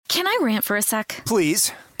Can I rant for a sec?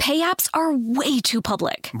 Please. Pay apps are way too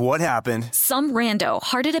public. What happened? Some rando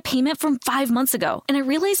hearted a payment from 5 months ago, and I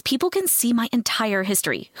realized people can see my entire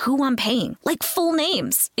history, who I'm paying, like full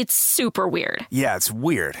names. It's super weird. Yeah, it's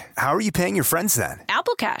weird. How are you paying your friends then?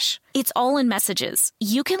 Apple Cash. It's all in messages.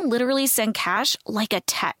 You can literally send cash like a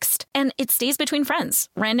text, and it stays between friends.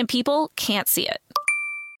 Random people can't see it.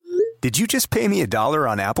 Did you just pay me $1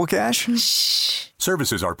 on Apple Cash? Shh.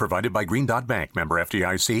 Services are provided by Green Dot Bank. Member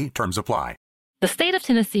FDIC. Terms apply. The state of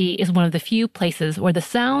Tennessee is one of the few places where the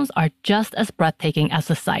sounds are just as breathtaking as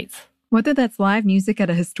the sights. Whether that's live music at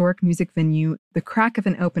a historic music venue, the crack of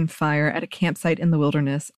an open fire at a campsite in the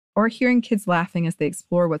wilderness, or hearing kids laughing as they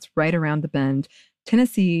explore what's right around the bend,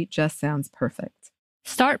 Tennessee just sounds perfect.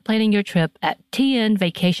 Start planning your trip at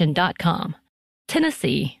tnvacation.com.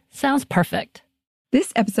 Tennessee sounds perfect.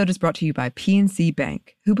 This episode is brought to you by PNC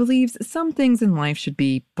Bank, who believes some things in life should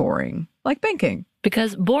be boring, like banking.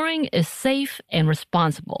 Because boring is safe and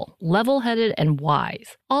responsible, level-headed and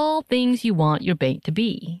wise. All things you want your bank to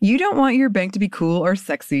be. You don't want your bank to be cool or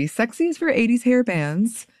sexy. Sexy is for 80s hair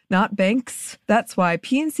bands, not banks. That's why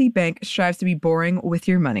PNC Bank strives to be boring with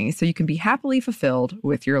your money so you can be happily fulfilled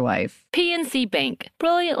with your life. PNC Bank,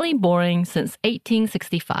 brilliantly boring since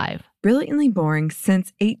 1865. Brilliantly Boring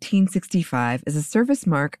Since 1865 is a service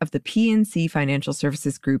mark of the PNC Financial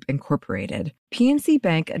Services Group, Incorporated. PNC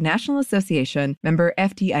Bank, a National Association, member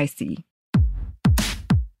FDIC.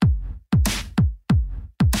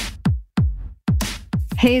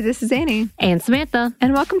 Hey, this is Annie. And Samantha.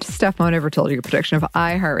 And welcome to Stuff No One Ever Told You, a production of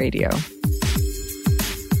iHeartRadio.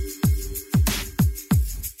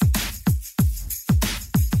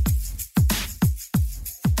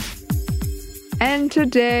 And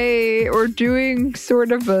today we're doing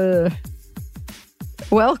sort of a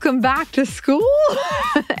welcome back to school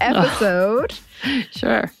episode.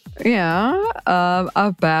 Sure. Yeah,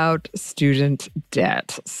 about student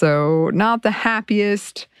debt. So not the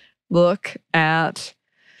happiest look at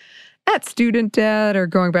student debt or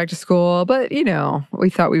going back to school, but, you know, we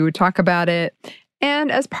thought we would talk about it.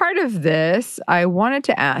 And as part of this, I wanted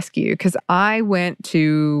to ask you, because I went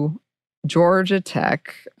to Georgia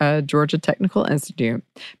Tech, Georgia Technical Institute,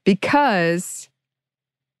 because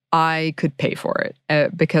I could pay for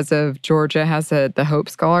it, because of Georgia has the Hope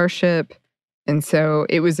Scholarship. And so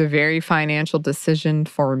it was a very financial decision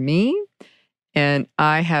for me. And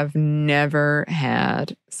I have never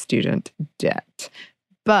had student debt.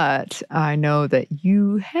 But I know that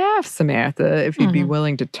you have, Samantha, if you'd be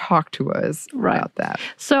willing to talk to us about that.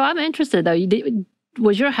 So I'm interested, though.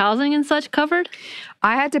 Was your housing and such covered?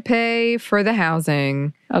 I had to pay for the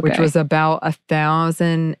housing, which was about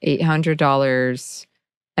 $1,800,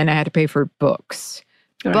 and I had to pay for books.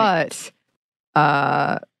 Right. But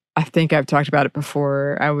I think I've talked about it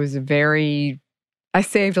before. I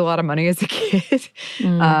saved a lot of money as a kid,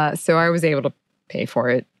 so I was able to pay for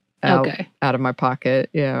it out of my pocket.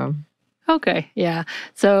 Yeah. Okay, yeah.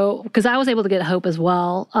 So, because I was able to get Hope as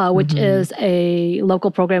well, which is a local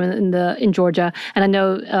program in Georgia, and I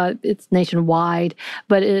know it's nationwide,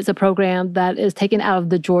 but it is a program that is taken out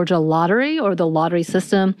of the Georgia lottery or the lottery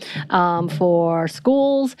system for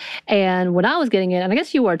schools. And when I was getting it, and I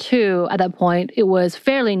guess you were too at that point, it was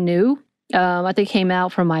fairly new. I think it came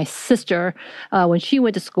out from my sister when she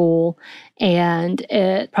went to school, and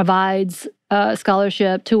it provides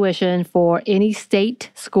scholarship tuition for any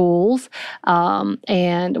state schools,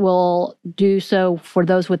 and will do so for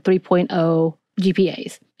those with 3.0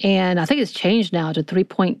 GPAs. And I think it's changed now to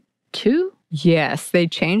 3.2. Yes, they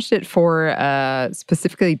changed it for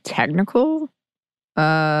specifically technical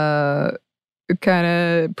kind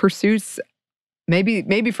of pursuits.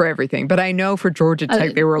 Maybe for everything, but I know for Georgia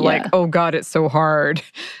Tech, they were like, oh God, it's so hard.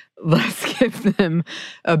 Let's give them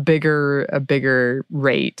a bigger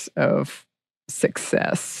rate of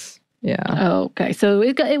success. Yeah. Okay. So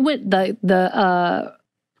it went, the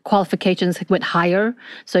qualifications went higher.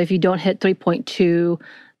 So if you don't hit 3.2,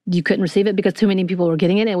 you couldn't receive it because too many people were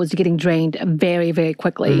getting it. It was getting drained very, very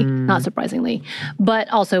quickly, not surprisingly. But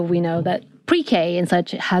also we know that pre-K and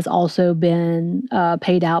such has also been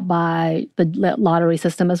paid out by the lottery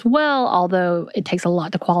system as well, although it takes a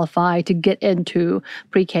lot to qualify to get into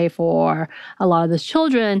pre-K for a lot of those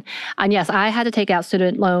children. And yes, I had to take out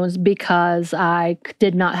student loans because I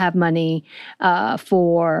did not have money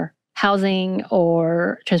for housing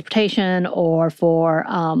or transportation or for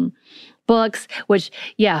books, which,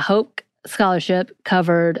 Hope scholarship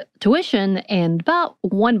covered tuition and about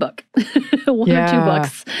one book, one or two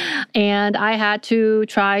books. And I had to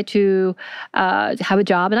try to have a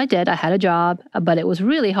job, and I did. I had a job, but it was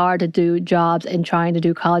really hard to do jobs and trying to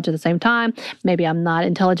do college at the same time. Maybe I'm not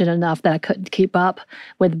intelligent enough that I couldn't keep up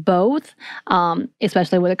with both,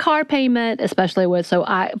 especially with a car payment, especially with, so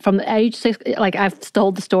I, from the age 6, like I've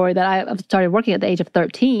told the story that I started working at the age of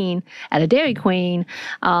 13 at a Dairy Queen,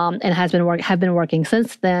 and have been working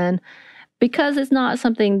since then. Because it's not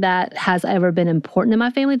something that has ever been important in my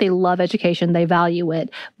family. They love education, they value it,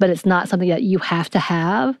 but it's not something that you have to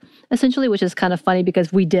have, essentially, which is kind of funny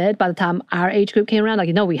because we did by the time our age group came around. Like,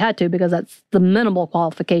 we had to, because that's the minimal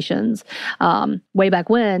qualifications. Way back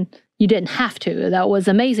when, you didn't have to. That was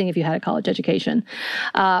amazing if you had a college education.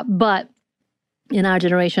 But in our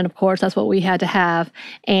generation, of course, that's what we had to have.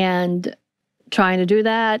 And trying to do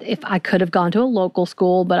that, if I could have gone to a local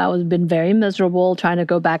school, but I was been very miserable trying to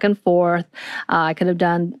go back and forth. I could have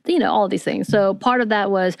done, all of these things. So part of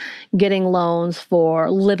that was getting loans for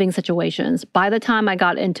living situations. By the time I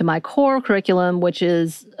got into my core curriculum, which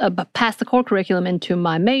is past the core curriculum into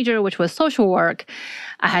my major, which was social work,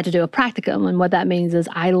 I had to do a practicum. And what that means is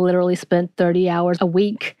I literally spent 30 hours a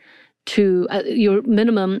week to your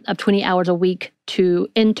minimum of 20 hours a week to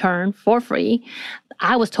intern for free.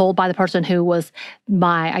 I was told by the person who was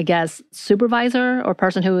my, I guess, supervisor or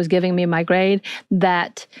person who was giving me my grade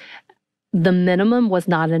that the minimum was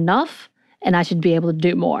not enough and I should be able to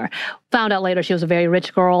do more. Found out later she was a very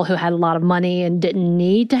rich girl who had a lot of money and didn't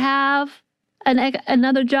need to have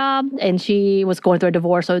another job. And she was going through a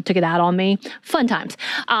divorce, so took it out on me. Fun times.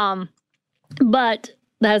 But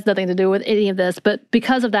that has nothing to do with any of this. But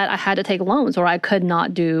because of that, I had to take loans or I could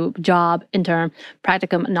not do job, intern,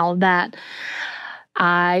 practicum, and all of that.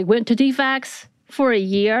 I went to DFACS for a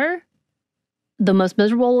year, the most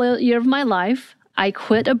miserable year of my life. I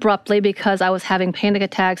quit abruptly because I was having panic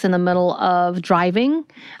attacks in the middle of driving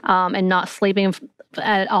and not sleeping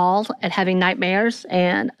at all and having nightmares.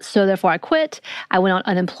 And so therefore I quit. I went on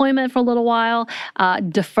unemployment for a little while,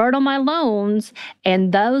 deferred on my loans,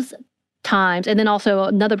 and those times, and then also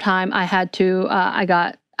another time I had to, I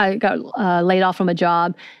got laid off from a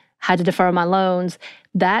job, had to defer my loans.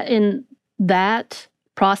 That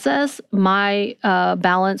process, my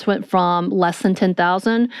balance went from less than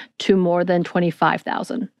 $10,000 to more than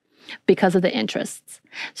 $25,000 because of the interests.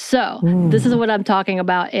 So This is what I'm talking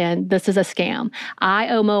about, and this is a scam. I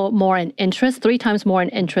owe more in interest, 3 times more in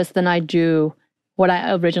interest than I do what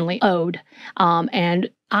I originally owed. And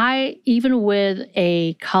I, even with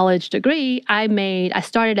a college degree, I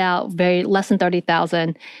started out less than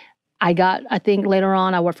 $30,000. I think later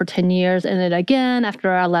on, I worked for 10 years and then again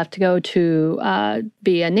after I left to go to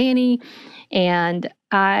be a nanny. And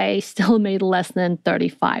I still made less than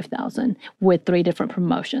 $35,000 with 3 different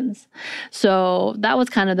promotions. So that was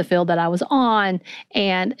kind of the field that I was on.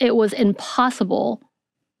 And it was impossible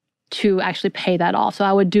to actually pay that off. So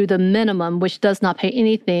I would do the minimum, which does not pay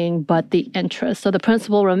anything but the interest. So the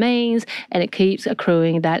principal remains and it keeps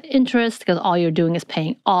accruing that interest because all you're doing is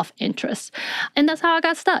paying off interest. And that's how I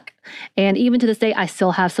got stuck. And even to this day, I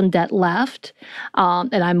still have some debt left.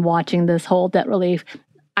 And I'm watching this whole debt relief.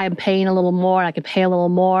 I'm paying a little more, I could pay a little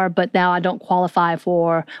more, but now I don't qualify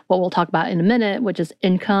for what we'll talk about in a minute, which is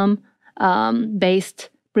income-based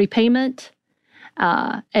repayment.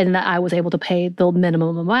 And I was able to pay the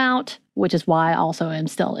minimum amount, which is why I also am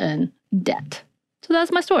still in debt. So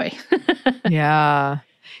that's my story. Yeah.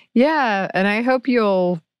 And I hope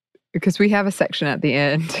because we have a section at the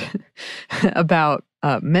end about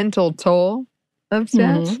mental toll of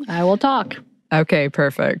debt. I will talk. Okay,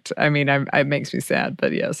 perfect. I mean, it makes me sad,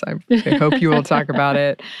 but yes, I hope you will talk about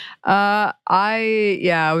it. I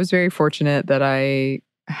was very fortunate that I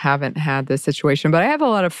haven't had this situation, but I have a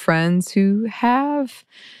lot of friends who have,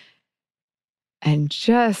 and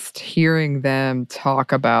just hearing them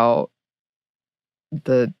talk about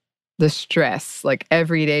the stress, like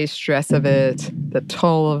everyday stress of it, the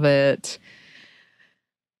toll of it.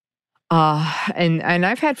 And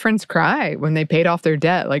I've had friends cry when they paid off their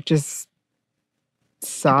debt, like just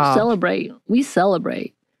sob. Celebrate. We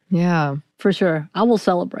celebrate. Yeah. For sure. I will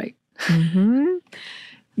celebrate. Mm-hmm.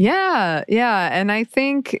 Yeah. And I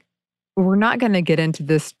think we're not going to get into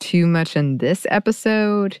this too much in this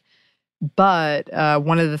episode, but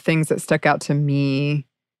one of the things that stuck out to me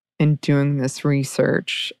in doing this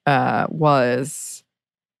research was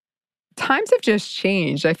times have just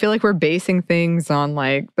changed. I feel like we're basing things on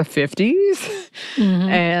like the 50s.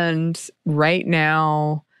 And right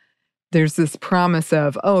now, there's this promise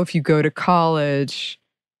of, if you go to college,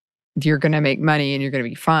 you're going to make money and you're going to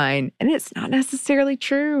be fine. And it's not necessarily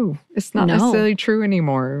true. It's not necessarily true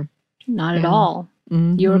anymore. Not at all.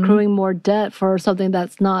 You're accruing more debt for something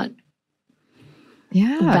that's not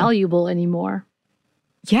valuable anymore.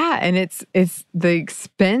 Yeah, and it's the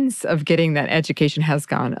expense of getting that education has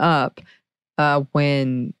gone up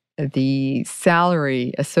when the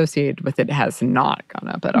salary associated with it has not gone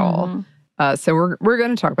up at all. So we're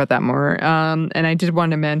going to talk about that more. And I did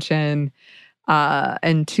want to mention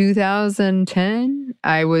in 2010,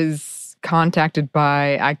 I was contacted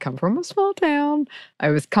by, I come from a small town. I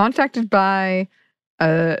was contacted by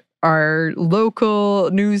our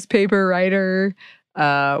local newspaper writer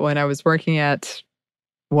when I was working at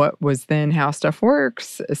what was then How Stuff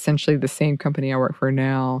Works, essentially the same company I work for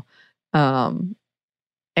now. And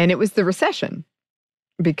it was the recession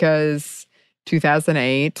because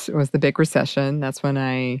 2008 was the big recession. That's when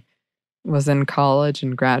I was in college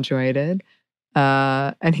and graduated.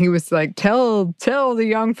 And he was like, tell the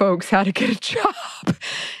young folks how to get a job.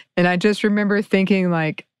 And I just remember thinking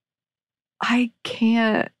like, I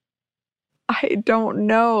don't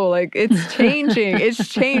know. Like, it's changing. It's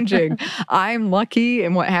changing. I'm lucky,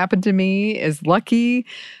 and what happened to me is lucky.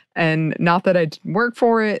 And not that I didn't work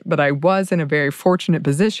for it, but I was in a very fortunate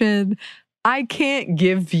position. I can't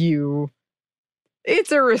give you,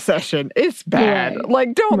 it's a recession. It's bad. Right.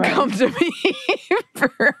 Like, don't come to me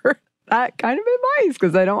for that kind of advice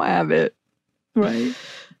because I don't have it. Right.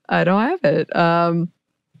 I don't have it.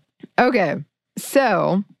 Okay.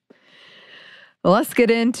 So let's get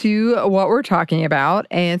into what we're talking about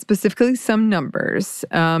and specifically some numbers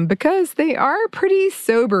because they are pretty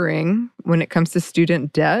sobering when it comes to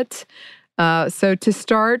student debt. So to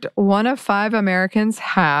start, 1 of 5 Americans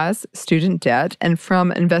has student debt. And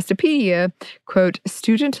from Investopedia, quote,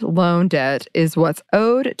 student loan debt is what's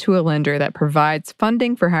owed to a lender that provides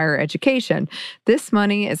funding for higher education. This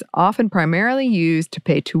money is often primarily used to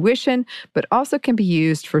pay tuition, but also can be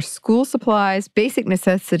used for school supplies, basic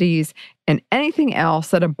necessities, and anything else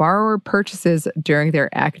that a borrower purchases during their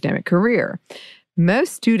academic career.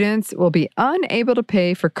 Most students will be unable to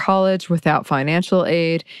pay for college without financial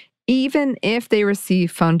aid, even if they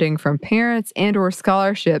receive funding from parents and/or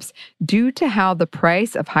scholarships due to how the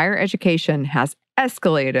price of higher education has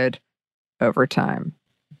escalated over time.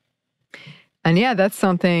 And yeah, that's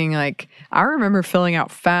something like I remember filling out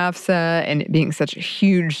FAFSA and it being such a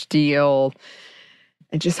huge deal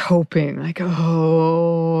and just hoping like,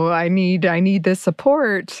 oh, I need this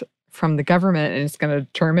support from the government and it's going to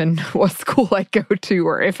determine what school I go to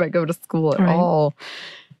or if I go to school at all.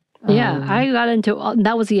 Yeah, I got into,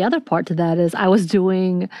 that was the other part to that is I was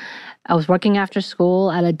working after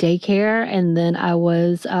school at a daycare and then I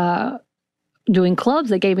was doing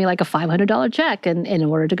clubs that gave me like a $500 check and in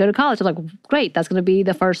order to go to college. I was like, great, that's going to be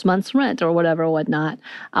the first month's rent or whatever, whatnot,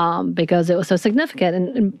 because it was so significant.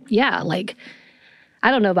 And yeah, like, I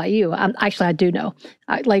don't know about you. Actually, I do know.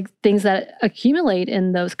 Like things that accumulate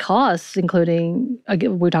in those costs, including,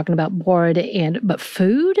 again, we're talking about board but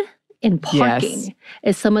food and parking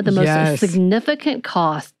is some of the most significant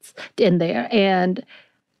costs in there. And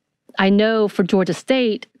I know for Georgia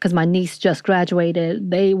State, because my niece just graduated,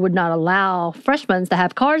 they would not allow freshmen to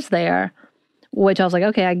have cars there, which I was like,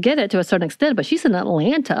 okay, I get it to a certain extent, but she's in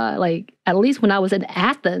Atlanta. Like, at least when I was in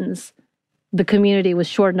Athens, the community was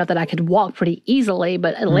short enough that I could walk pretty easily,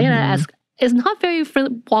 but Atlanta is not very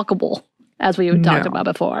walkable, as we talked about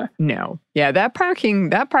before. No. Yeah, that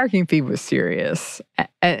parking fee was serious.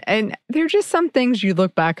 And there are just some things you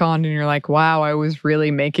look back on and you're like, wow, I was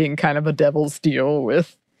really making kind of a devil's deal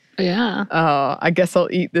with. Yeah. I guess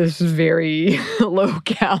I'll eat this very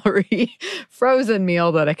low-calorie frozen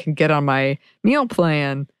meal that I can get on my meal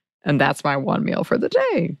plan, and that's my one meal for the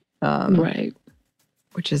day. Right.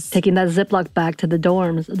 Which is taking that Ziploc back to the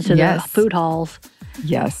dorms, to the food halls.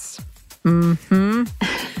 Yes. Mm-hmm.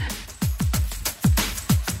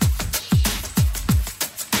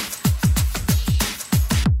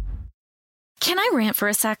 Can I rant for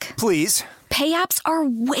a sec? Please. Pay apps are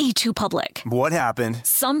way too public. What happened?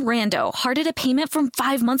 Some rando hearted a payment from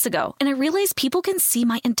 5 months ago, and I realized people can see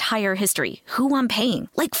my entire history, who I'm paying,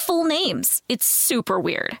 like full names. It's super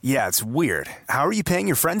weird. Yeah, it's weird. How are you paying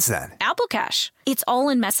your friends then? Apple Cash. It's all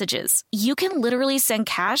in messages. You can literally send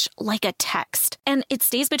cash like a text, and it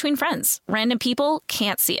stays between friends. Random people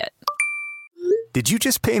can't see it. Did you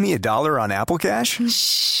just pay me $1 on Apple Cash?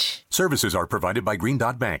 Shh. Services are provided by Green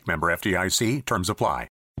Dot Bank. Member FDIC. Terms apply.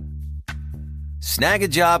 Snag a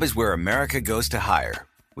Job is where America goes to hire,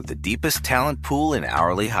 with the deepest talent pool in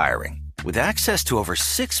hourly hiring. With access to over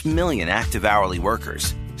 6 million active hourly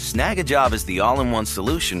workers, Snag a Job is the all-in-one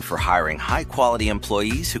solution for hiring high-quality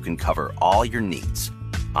employees who can cover all your needs.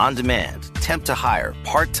 On demand, temp to hire,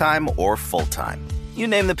 part-time or full-time. You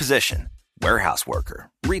name the position. Warehouse worker,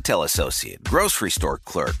 retail associate, grocery store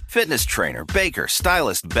clerk, fitness trainer, baker,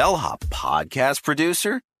 stylist, bellhop, podcast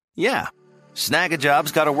producer? Yeah,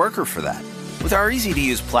 Snag-a-Job's got a worker for that. With our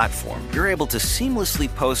easy-to-use platform, you're able to seamlessly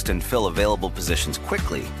post and fill available positions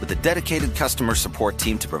quickly with a dedicated customer support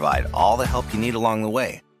team to provide all the help you need along the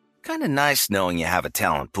way. Kind of nice knowing you have a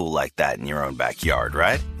talent pool like that in your own backyard,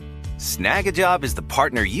 right? Snag-a-Job is the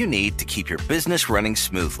partner you need to keep your business running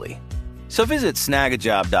smoothly. So visit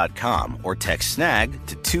snagajob.com or text snag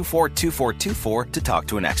to 242424 to talk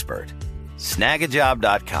to an expert.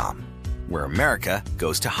 Snagajob.com, where America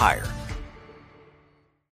goes to hire.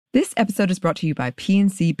 This episode is brought to you by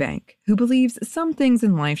PNC Bank, who believes some things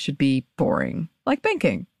in life should be boring, like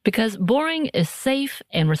banking. Because boring is safe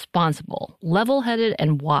and responsible, level-headed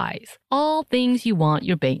and wise. All things you want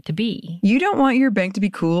your bank to be. You don't want your bank to be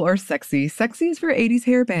cool or sexy. Sexy is for 80s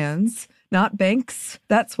hair bands, not banks.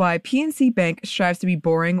 That's why PNC Bank strives to be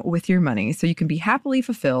boring with your money so you can be happily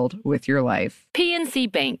fulfilled with your life.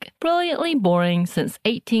 PNC Bank, brilliantly boring since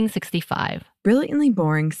 1865. Brilliantly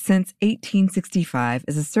Boring Since 1865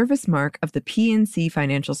 is a service mark of the PNC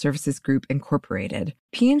Financial Services Group, Incorporated.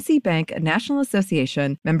 PNC Bank, a National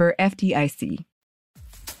Association, member FDIC.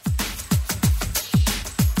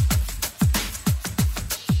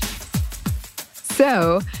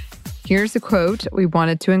 So, here's a quote we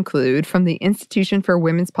wanted to include from the Institution for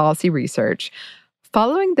Women's Policy Research.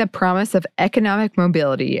 Following the promise of economic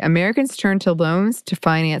mobility, Americans turned to loans to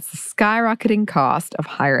finance the skyrocketing cost of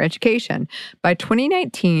higher education. By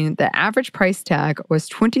 2019, the average price tag was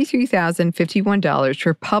 $23,051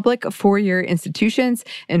 for public four-year institutions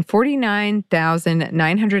and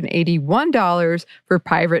 $49,981 for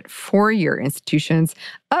private four-year institutions,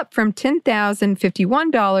 up from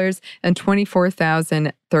 $10,051 and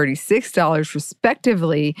 $24,036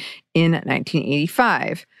 respectively in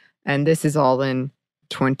 1985. And this is all in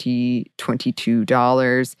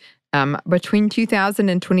 $2022. Between 2000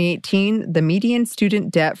 and 2018, the median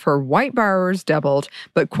student debt for white borrowers doubled,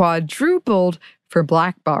 but quadrupled for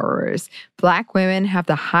Black borrowers. Black women have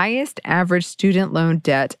the highest average student loan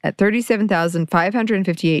debt at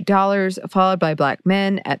 $37,558, followed by Black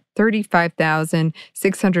men at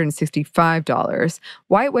 $35,665.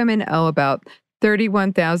 White women owe about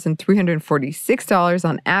 $31,346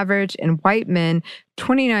 on average, and white men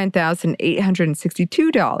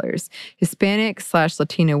 $29,862.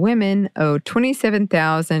 Hispanic/Latino women owe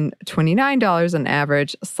 $27,029 on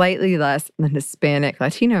average, slightly less than Hispanic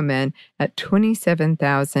Latino men at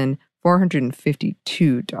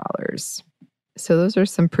 $27,452. So those are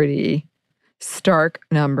some pretty stark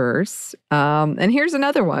numbers. And here's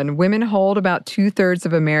another one. Women hold about 2/3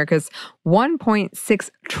 of America's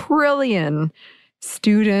 $1.6 trillion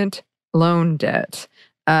student loan debt.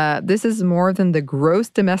 This is more than the gross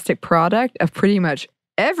domestic product of pretty much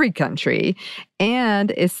every country,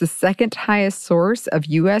 and it's the second highest source of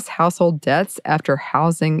U.S. household debts after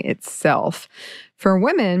housing itself. For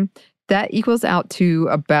women, that equals out to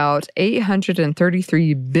about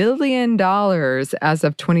 $833 billion as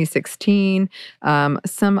of 2016.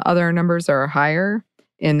 Some other numbers are higher,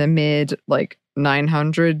 in the mid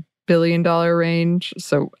 $900 billion range.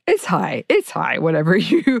 So it's high. It's high. Whatever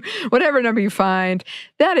number you find,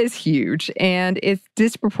 that is huge. And it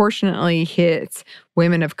disproportionately hits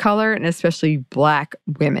women of color and especially Black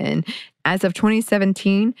women. As of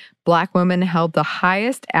 2017, Black women held the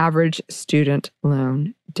highest average student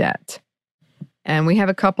loan debt. And we have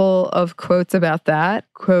a couple of quotes about that.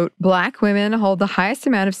 Quote, Black women hold the highest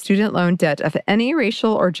amount of student loan debt of any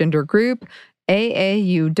racial or gender group.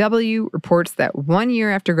 AAUW reports that 1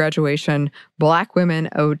 year after graduation, Black women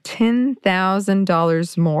owe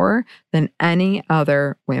 $10,000 more than any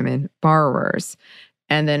other women borrowers.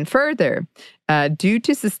 And then further, due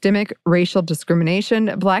to systemic racial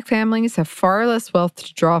discrimination, Black families have far less wealth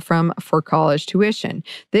to draw from for college tuition.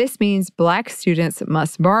 This means Black students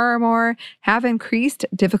must borrow more, have increased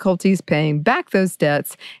difficulties paying back those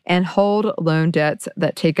debts, and hold loan debts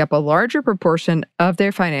that take up a larger proportion of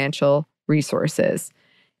their financial resources.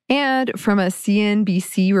 And from a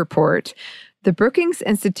CNBC report, the Brookings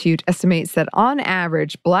Institute estimates that on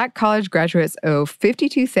average, Black college graduates owe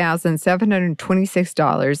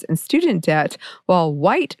 $52,726 in student debt, while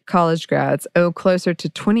white college grads owe closer to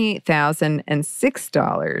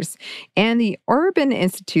 $28,006. And the Urban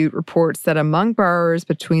Institute reports that among borrowers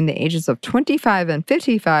between the ages of 25 and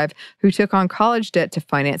 55 who took on college debt to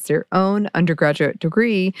finance their own undergraduate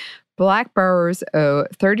degree, Black borrowers owe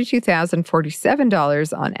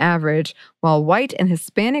 $32,047 on average, while white and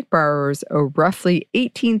Hispanic borrowers owe roughly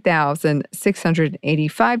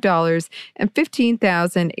 $18,685 and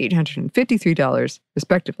 $15,853,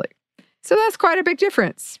 respectively. So that's quite a big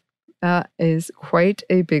difference. That is quite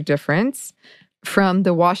a big difference. From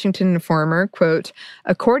the Washington Informer, quote,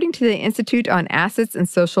 according to the Institute on Assets and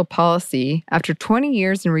Social Policy, after 20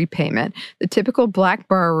 years in repayment, the typical Black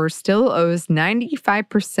borrower still owes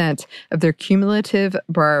 95% of their cumulative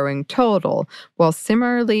borrowing total, while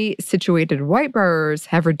similarly situated white borrowers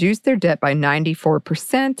have reduced their debt by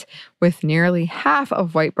 94%, with nearly half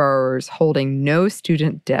of white borrowers holding no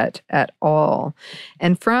student debt at all.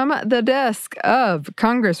 And from the desk of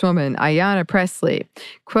Congresswoman Ayanna Pressley,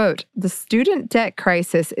 quote, the student debt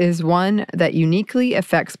crisis is one that uniquely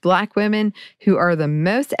affects Black women who are the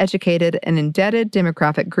most educated and indebted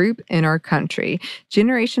demographic group in our country.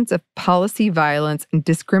 Generations of policy violence and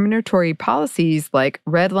discriminatory policies like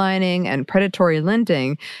redlining and predatory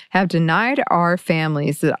lending have denied our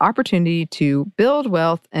families the opportunity to build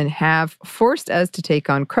wealth and have forced us to take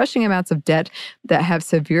on crushing amounts of debt that have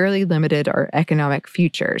severely limited our economic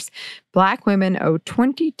futures. Black women owe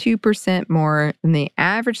 22% more than the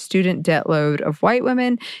average student debt load of white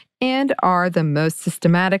women and are the most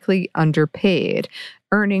systematically underpaid,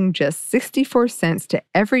 earning just 64 cents to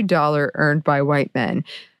every dollar earned by white men.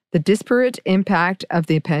 The disparate impact of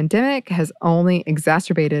the pandemic has only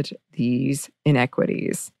exacerbated these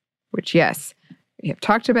inequities, which, yes, we have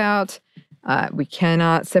talked about. We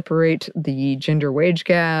cannot separate the gender wage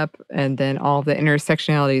gap and then all the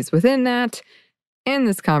intersectionalities within that in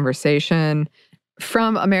this conversation.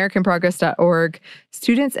 From AmericanProgress.org,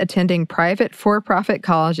 students attending private for-profit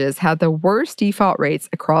colleges had the worst default rates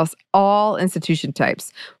across all institution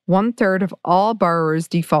types. 1/3 of all borrowers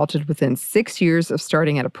defaulted within 6 years of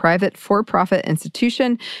starting at a private for-profit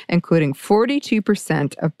institution, including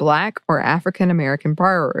 42% of Black or African American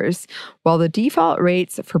borrowers. While the default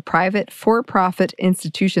rates for private for-profit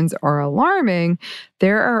institutions are alarming,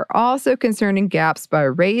 there are also concerning gaps by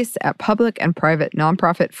race at public and private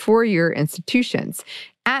nonprofit four-year institutions.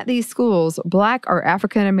 At these schools, Black or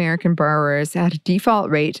African American borrowers had a default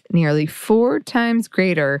rate nearly 4 times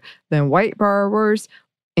greater than white borrowers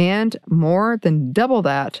and more than double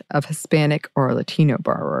that of Hispanic or Latino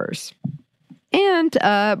borrowers. And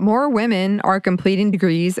more women are completing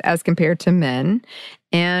degrees as compared to men,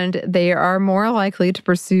 and they are more likely to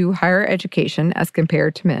pursue higher education as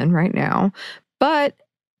compared to men right now. But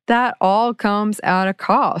that all comes at a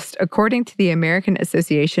cost. According to the American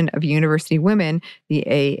Association of University Women, the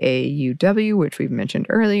AAUW, which we've mentioned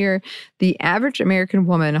earlier, the average American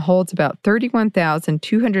woman holds about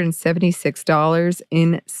 $31,276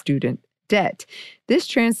 in student debt. This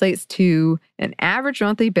translates to an average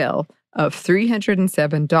monthly bill of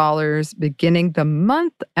 $307 beginning the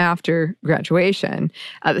month after graduation.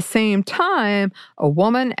 At the same time, a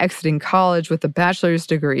woman exiting college with a bachelor's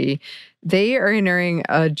degree, they are entering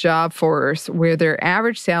a job force where their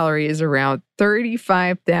average salary is around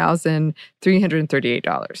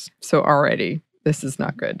 $35,338. So already, this is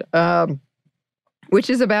not good. Which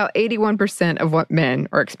is about 81% of what men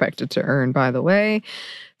are expected to earn, by the way.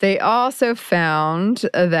 They also found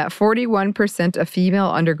that 41% of female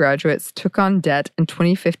undergraduates took on debt in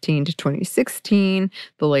 2015 to 2016,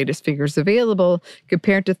 the latest figures available,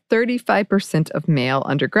 compared to 35% of male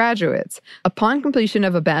undergraduates. Upon completion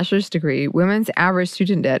of a bachelor's degree, women's average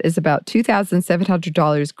student debt is about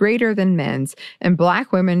 $2,700 greater than men's, and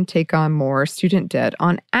Black women take on more student debt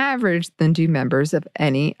on average than do members of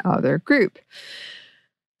any other group.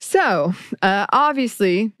 So,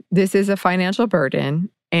 obviously, this is a financial burden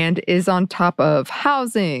and is on top of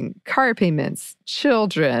housing, car payments,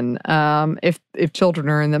 children, if children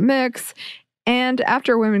are in the mix. And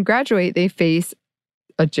after women graduate, they face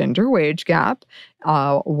a gender wage gap,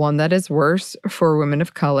 one that is worse for women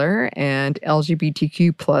of color and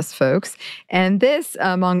LGBTQ plus folks. And this,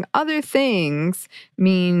 among other things,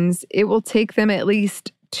 means it will take them at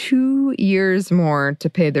least 2 years more to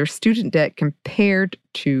pay their student debt compared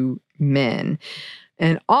to men.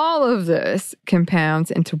 And all of this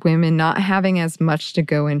compounds into women not having as much to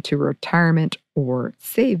go into retirement or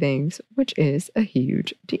savings, which is a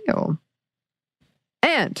huge deal.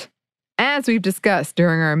 And as we've discussed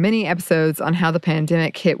during our mini episodes on how the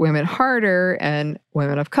pandemic hit women harder and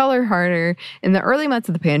women of color harder, in the early months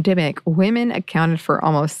of the pandemic, women accounted for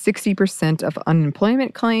almost 60% of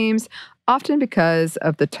unemployment claims, often because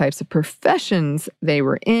of the types of professions they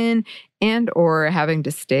were in and or having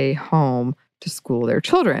to stay home to school their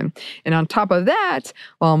children. And on top of that,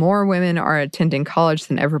 while more women are attending college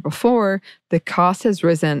than ever before, the cost has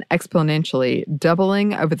risen exponentially,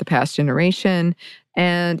 doubling over the past generation.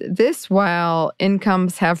 And this while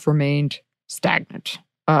incomes have remained stagnant.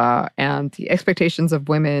 And the expectations of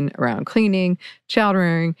women around cleaning, child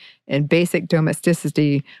rearing, and basic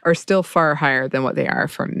domesticity are still far higher than what they are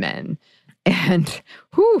for men. And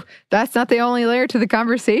Whew, that's not the only layer to the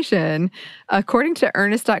conversation. According to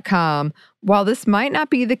Earnest.com, while this might not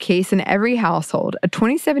be the case in every household, a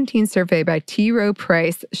 2017 survey by T. Rowe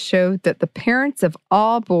Price showed that the parents of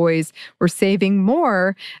all boys were saving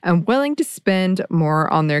more and willing to spend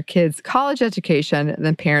more on their kids' college education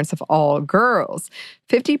than parents of all girls.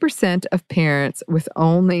 50% of parents with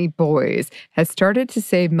only boys had started to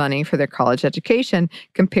save money for their college education,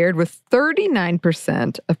 compared with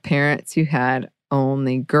 39% of parents who had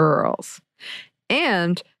only girls.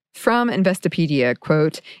 And from Investopedia,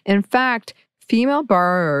 quote, in fact, female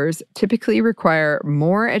borrowers typically require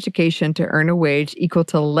more education to earn a wage equal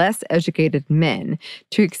to less educated men.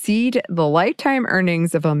 To exceed the lifetime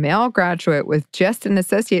earnings of a male graduate with just an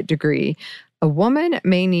associate degree, a woman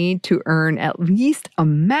may need to earn at least a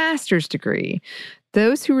master's degree.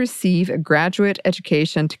 Those who receive a graduate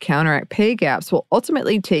education to counteract pay gaps will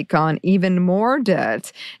ultimately take on even more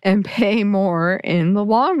debt and pay more in the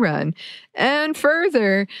long run. And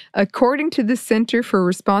further, according to the Center for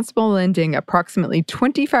Responsible Lending, approximately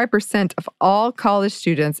 25% of all college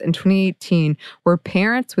students in 2018 were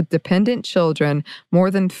parents with dependent children. More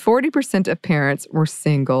than 40% of parents were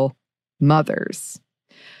single mothers.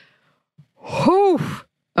 Whew.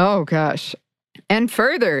 Oh, gosh. And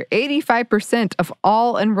further, 85% of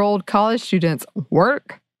all enrolled college students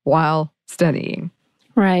work while studying.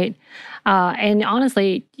 Right. And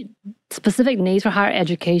honestly, specific needs for higher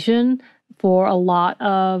education for a lot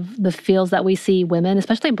of the fields that we see women,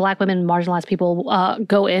 especially Black women and marginalized people,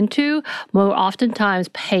 go into, more oftentimes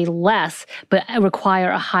pay less, but require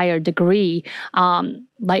a higher degree.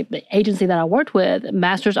 Like the agency that I worked with,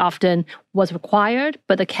 master's often was required,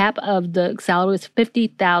 but the cap of the salary was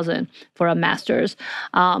 $50,000 for a master's.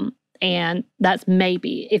 And that's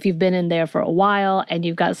maybe if you've been in there for a while and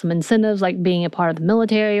you've got some incentives like being a part of the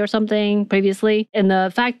military or something previously. And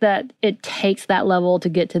the fact that it takes that level to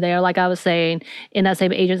get to there, like I was saying, in that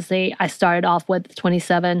same agency, I started off with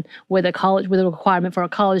 27 with a requirement for a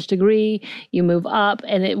college degree. You move up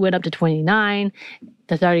and it went up to 29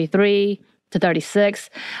 to 33 to 36.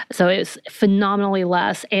 So it's phenomenally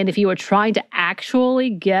less. And if you were trying to actually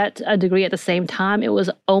get a degree at the same time, it was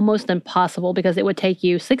almost impossible because it would take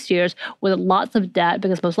you 6 years with lots of debt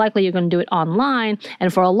because most likely you're going to do it online.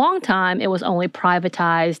 And for a long time, it was only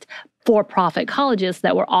privatized for-profit colleges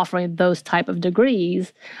that were offering those type of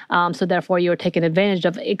degrees. So therefore, you were taken advantage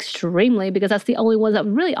of extremely because that's the only ones that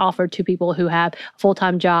really offered to people who have a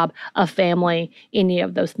full-time job, a family, any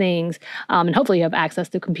of those things. And hopefully you have access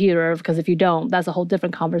to a computer because if you don't, that's a whole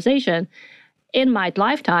different conversation. In my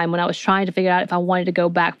lifetime, when I was trying to figure out if I wanted to go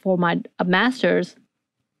back for my master's,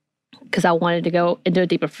 because I wanted to go into a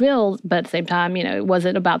deeper field, but at the same time, it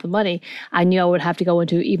wasn't about the money. I knew I would have to go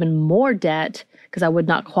into even more debt because I would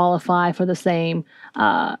not qualify for the same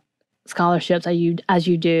scholarships as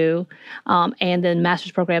you do. And then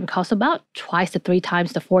master's program costs about twice to 3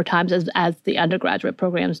 times to 4 times as the undergraduate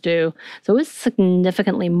programs do. So it's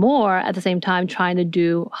significantly more at the same time trying to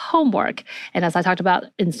do homework. And as I talked about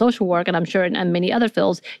in social work, and I'm sure in many other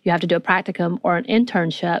fields, you have to do a practicum or an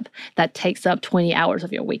internship that takes up 20 hours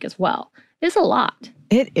of your week as well. It's a lot.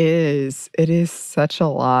 It is. It is such a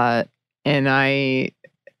lot. And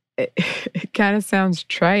it kind of sounds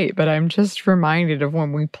trite, but I'm just reminded of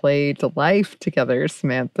when we played Life together,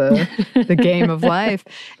 Samantha, the game of life.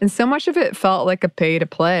 And so much of it felt like a pay to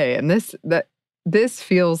play. And this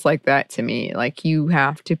feels like that to me. Like you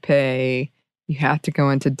have to pay, you have to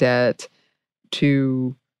go into debt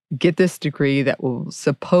to get this degree that will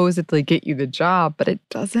supposedly get you the job, but it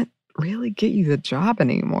doesn't really get you the job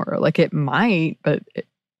anymore. Like it might, but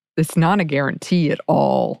it's not a guarantee at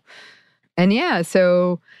all. And yeah,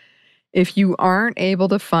 so if you aren't able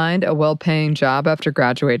to find a well-paying job after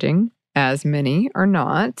graduating, as many are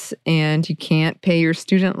not, and you can't pay your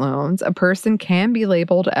student loans, a person can be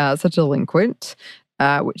labeled as a delinquent,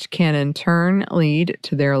 which can in turn lead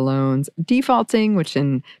to their loans defaulting, which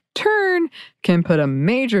in turn can put a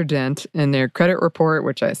major dent in their credit report,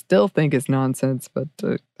 which I still think is nonsense, but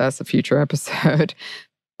that's a future episode.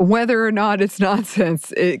 Whether or not it's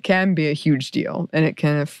nonsense, it can be a huge deal, and it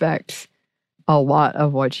can affect a lot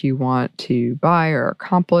of what you want to buy or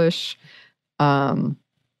accomplish. And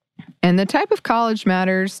the type of college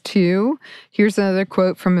matters too. Here's another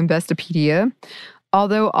quote from Investopedia.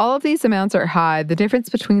 Although all of these amounts are high, the difference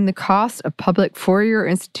between the cost of public four-year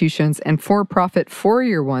institutions and for-profit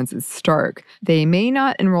four-year ones is stark. They may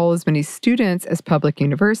not enroll as many students as public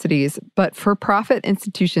universities, but for-profit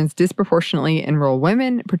institutions disproportionately enroll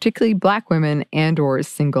women, particularly Black women and/or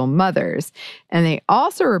single mothers. And they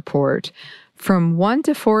also report From 1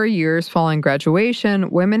 to 4 years following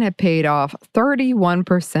graduation, women had paid off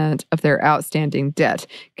 31% of their outstanding debt,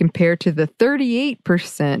 compared to the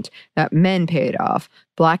 38% that men paid off.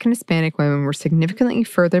 Black and Hispanic women were significantly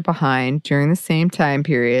further behind during the same time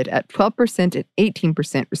period at 12% and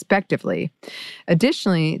 18% respectively.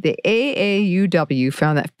 Additionally, the AAUW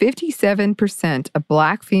found that 57% of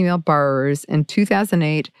Black female borrowers in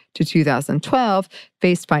 2008 to 2012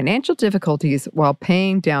 faced financial difficulties while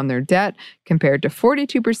paying down their debt, compared to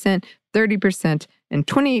 42%, 30%, and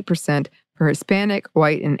 28% for Hispanic,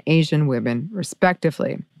 white, and Asian women,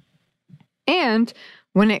 respectively. And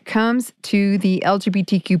when it comes to the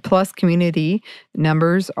LGBTQ plus community,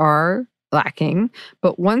 numbers are lacking.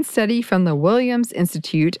 But one study from the Williams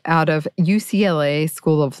Institute out of UCLA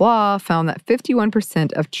School of Law found that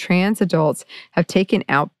 51% of trans adults have taken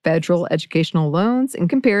out federal educational loans, in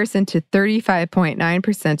comparison to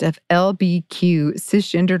 35.9% of LBQ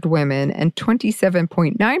cisgendered women and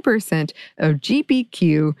 27.9% of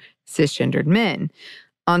GBQ cisgendered men.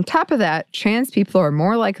 On top of that, trans people are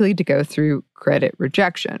more likely to go through credit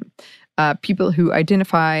rejection. People who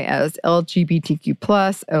identify as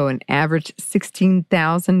LGBTQ+ owe an average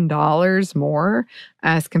 $16,000 more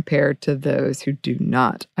as compared to those who do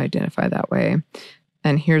not identify that way.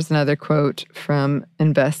 And here's another quote from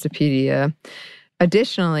Investopedia.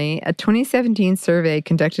 Additionally, a 2017 survey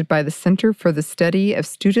conducted by the Center for the Study of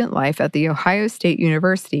Student Life at The Ohio State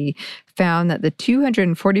University found that the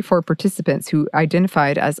 244 participants who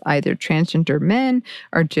identified as either transgender men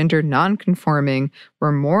or gender nonconforming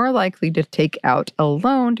were more likely to take out a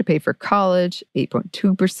loan to pay for college,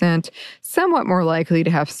 8.2%, somewhat more likely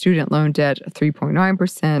to have student loan debt,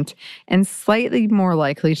 3.9%, and slightly more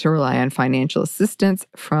likely to rely on financial assistance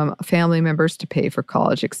from family members to pay for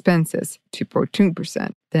college expenses,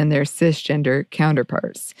 2.2%, than their cisgender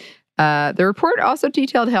counterparts. The report also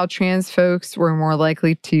detailed how trans folks were more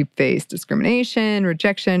likely to face discrimination,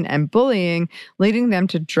 rejection, and bullying, leading them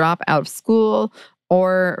to drop out of school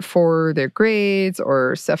or for their grades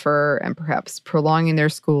or suffer, and perhaps prolonging their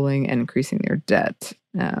schooling and increasing their debt.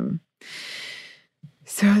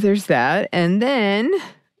 So there's that. And then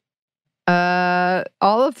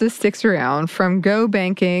all of this sticks around. From Go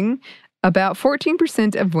Banking, about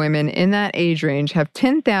 14% of women in that age range have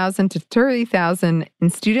 $10,000 to $30,000 in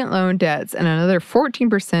student loan debts, and another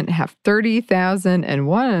 14% have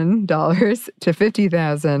 $30,001 to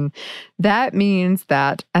 $50,000. That means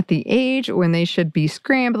that at the age when they should be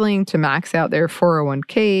scrambling to max out their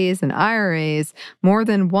 401ks and IRAs, more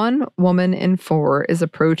than one woman in four is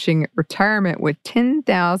approaching retirement with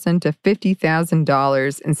 $10,000 to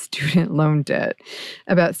 $50,000 in student loan debt.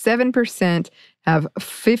 About 7% have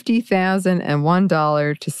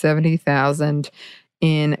 $50,001 to $70,000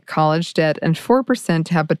 in college debt, and 4%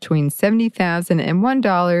 have between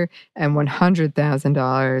 $70,001 and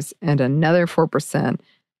 $100,000, and another 4%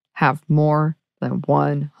 have more than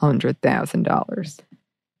 $100,000.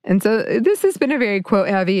 And so this has been a very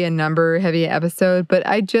quote-heavy and number-heavy episode, but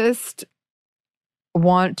I just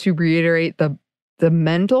want to reiterate the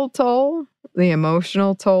mental toll, the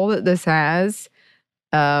emotional toll that this has,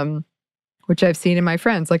 which I've seen in my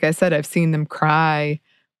friends. Like I said, I've seen them cry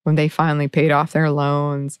when they finally paid off their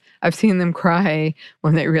loans. I've seen them cry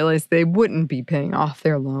when they realized they wouldn't be paying off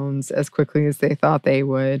their loans as quickly as they thought they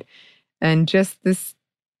would. And just this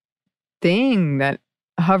thing that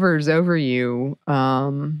hovers over you,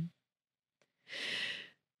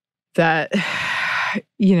 that,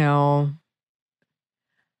 you know,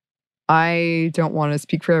 I don't want to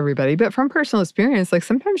speak for everybody, but from personal experience, like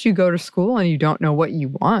sometimes you go to school and you don't know what you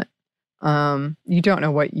want. You don't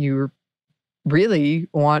know what you really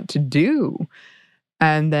want to do.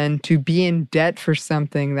 And then to be in debt for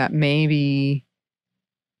something that maybe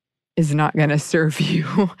is not going to serve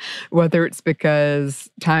you, whether it's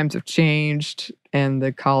because times have changed and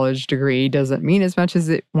the college degree doesn't mean as much as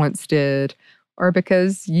it once did, or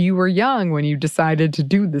because you were young when you decided to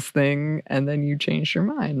do this thing and then you changed your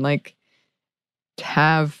mind. Like, to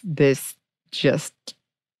have this just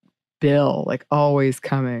bill, like always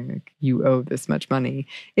coming, like you owe this much money,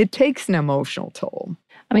 it takes an emotional toll.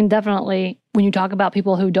 I mean, definitely, when you talk about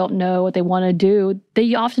people who don't know what they want to do,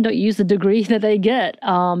 they often don't use the degree that they get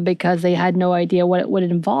because they had no idea what it would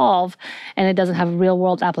involve, and it doesn't have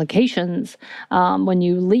real-world applications when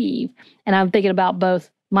you leave. And I'm thinking about both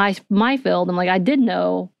my field. I'm like, I did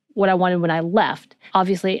know what I wanted when I left.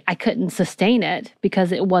 Obviously, I couldn't sustain it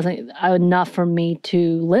because it wasn't enough for me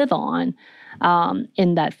to live on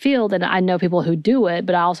in that field. And I know people who do it,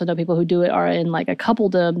 but I also know people who do it are in like a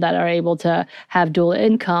coupledom that are able to have dual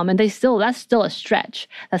income. And that's still a stretch.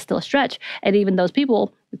 That's still a stretch. And even those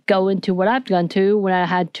people, go into what I've gone to when I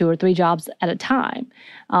had 2 or 3 jobs at a time,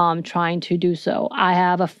 trying to do so. I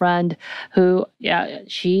have a friend who,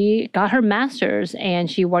 she got her master's and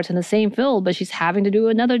she works in the same field, but she's having to do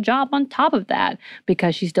another job on top of that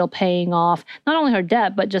because she's still paying off not only her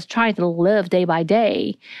debt, but just trying to live day by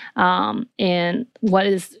day. And what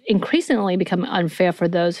is increasingly becoming unfair for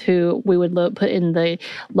those who we would put in the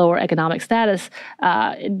lower economic status,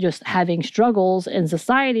 just having struggles in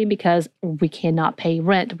society because we cannot pay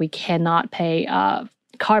rent. We cannot pay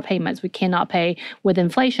car payments. We cannot pay with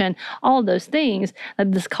inflation. All of those things.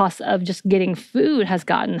 This cost of just getting food has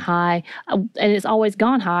gotten high, and it's always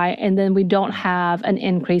gone high. And then we don't have an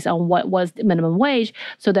increase on what was the minimum wage.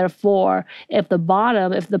 So therefore, if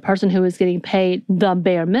the person who is getting paid the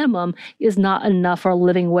bare minimum is not enough for a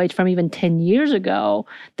living wage from even 10 years ago,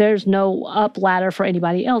 there's no up ladder for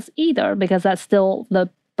anybody else either, because that's still the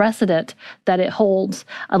precedent that it holds,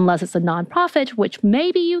 unless it's a nonprofit, which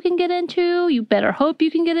maybe you can get into. You better hope you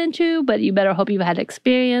can get into, but you better hope you've had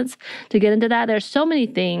experience to get into that. There's so many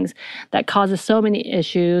things that causes so many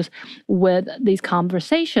issues with these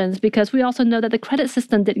conversations, because we also know that the credit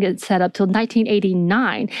system didn't get set up till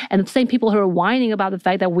 1989. And the same people who are whining about the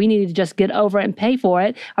fact that we need to just get over it and pay for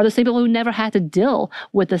it are the same people who never had to deal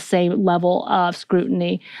with the same level of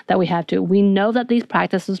scrutiny that we have to. We know that these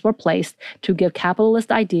practices were placed to give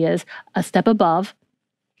capitalist ideas a step above,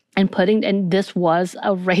 and this was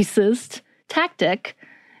a racist tactic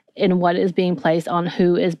in what is being placed on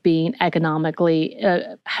who is being economically,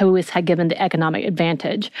 who is given the economic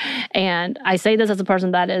advantage. And I say this as a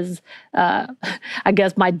person that is, I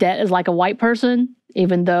guess my debt is like a white person,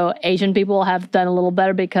 even though Asian people have done a little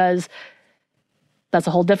better, because that's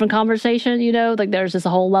a whole different conversation, like there's just a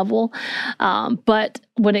whole level. But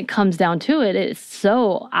when it comes down to it, it's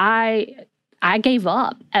so, I gave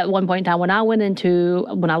up at one point in time when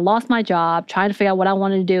I lost my job, trying to figure out what I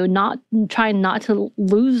wanted to do, trying not to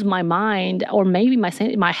lose my mind or maybe my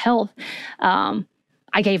sanity, my health.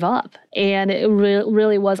 I gave up, and it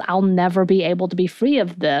really was, I'll never be able to be free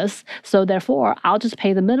of this. So therefore, I'll just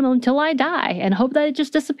pay the minimum until I die and hope that it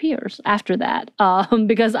just disappears after that.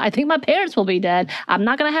 Because I think my parents will be dead. I'm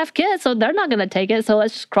not going to have kids, so they're not going to take it. So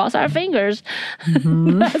let's just cross our fingers.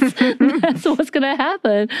 Mm-hmm. that's what's going to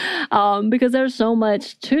happen. Because there's so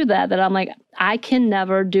much to that I'm like, I can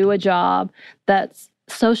never do a job that's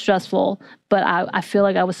so stressful, but I feel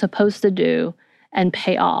like I was supposed to do and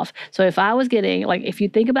pay off. So if I was getting, like, if you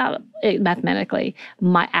think about it mathematically,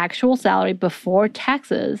 my actual salary before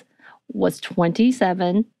taxes was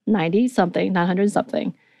 $27.90 something, $900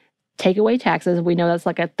 something. Take away taxes, we know that's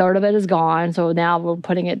like a third of it is gone. So now we're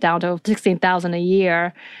putting it down to $16,000 a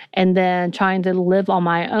year, and then trying to live on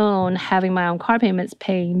my own, having my own car payments,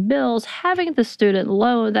 paying bills, having the student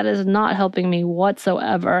loan that is not helping me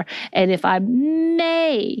whatsoever. And if I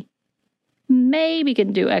maybe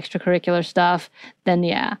can do extracurricular stuff, then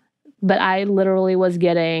yeah. But I literally was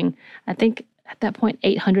getting, I think at that point,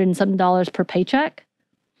 $800 and something per paycheck,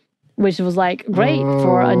 which was like great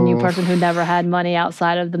for a new person who never had money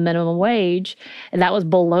outside of the minimum wage. And that was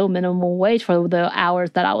below minimum wage for the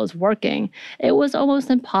hours that I was working. It was almost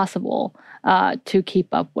impossible to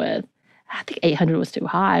keep up with. I think 800 was too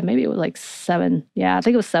high. Maybe it was like 7. Yeah, I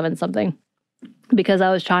think it was 7 something. Because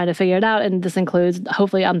I was trying to figure it out. And this includes,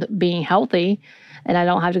 hopefully I'm being healthy and I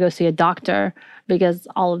don't have to go see a doctor, because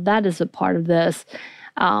all of that is a part of this.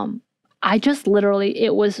 I just literally,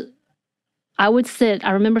 I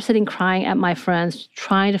remember sitting crying at my friends,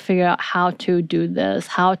 trying to figure out how to do this,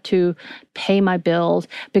 how to pay my bills,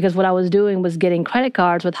 because what I was doing was getting credit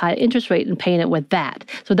cards with high interest rate and paying it with that.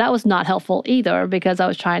 So that was not helpful either, because I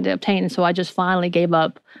was trying to obtain. And so I just finally gave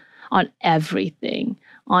up on everything.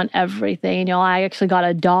 I actually got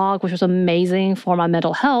a dog, which was amazing for my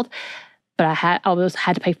mental health, but I had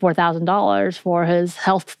to pay $4,000 for his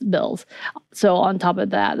health bills. So on top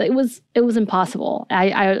of that, it was impossible.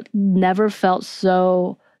 I never felt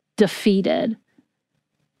so defeated.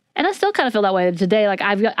 And I still kind of feel that way today. Like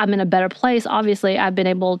I'm in a better place. Obviously, I've been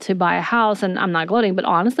able to buy a house, and I'm not gloating, but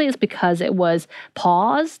honestly, it's because it was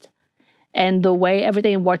paused. And the way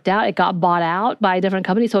everything worked out, it got bought out by a different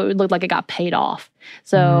company, so it looked like it got paid off.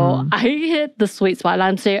 So I hit the sweet spot.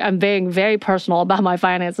 And I'm being very personal about my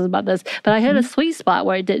finances about this, but I hit a sweet spot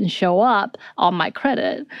where it didn't show up on my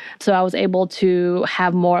credit. So I was able to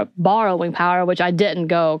have more borrowing power, which I didn't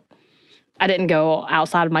go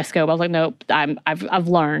outside of my scope. I was like, nope, I've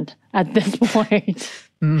learned at this point.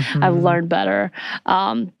 Mm-hmm. I've learned better.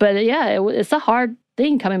 But yeah, it's a hard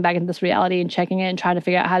thing, coming back into this reality and checking it and trying to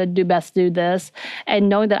figure out how to do this, and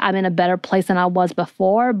knowing that I'm in a better place than I was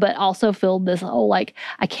before, but also feel this,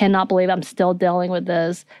 I cannot believe I'm still dealing with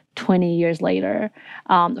this 20 years later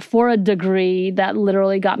for a degree that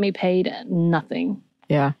literally got me paid nothing.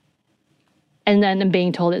 Yeah. And then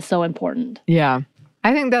being told it's so important. Yeah.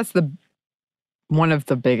 I think that's one of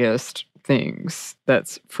the biggest things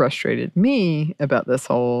that's frustrated me about this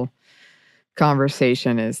whole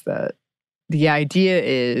conversation is that the idea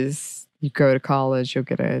is you go to college, you'll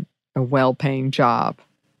get a well-paying job.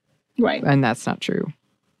 Right. And that's not true.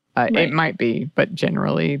 Right. It might be, but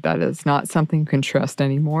generally that is not something you can trust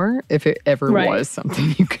anymore, if it ever was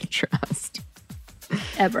something you could trust.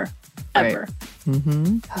 Ever. Right. Ever.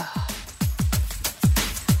 Mm-hmm.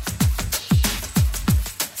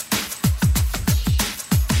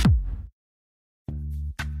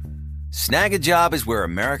 Snag a Job is where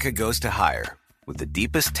America goes to hire, with the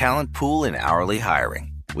deepest talent pool in hourly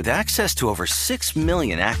hiring. With access to over 6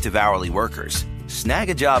 million active hourly workers, Snag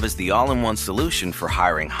a Job is the all-in-one solution for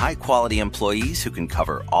hiring high-quality employees who can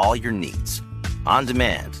cover all your needs. On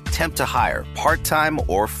demand, temp to hire, part-time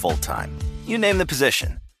or full-time. You name the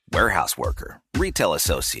position. Warehouse worker, retail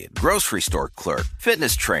associate, grocery store clerk,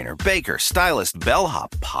 fitness trainer, baker, stylist,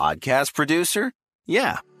 bellhop, podcast producer.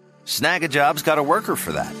 Yeah, Snag a Job's got a worker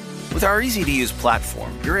for that. With our easy-to-use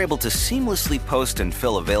platform, you're able to seamlessly post and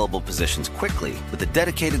fill available positions quickly with a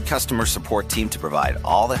dedicated customer support team to provide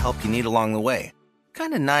all the help you need along the way.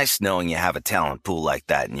 Kind of nice knowing you have a talent pool like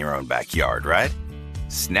that in your own backyard, right?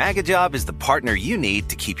 Snag a Job is the partner you need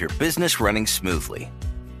to keep your business running smoothly.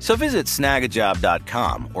 So visit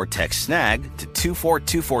snagajob.com or text snag to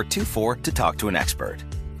 242424 to talk to an expert.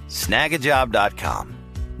 Snagajob.com,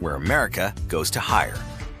 where America goes to hire.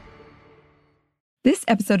 This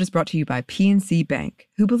episode is brought to you by PNC Bank,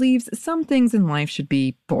 who believes some things in life should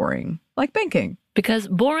be boring, like banking. Because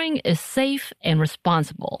boring is safe and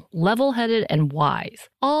responsible, level-headed and wise.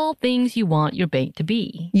 All things you want your bank to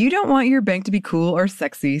be. You don't want your bank to be cool or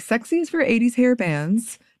sexy. Sexy is for 80s hair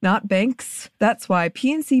bands, not banks. That's why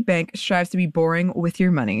PNC Bank strives to be boring with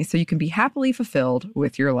your money so you can be happily fulfilled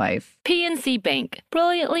with your life. PNC Bank,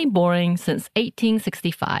 brilliantly boring since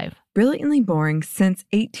 1865. Brilliantly Boring Since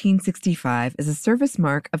 1865 is a service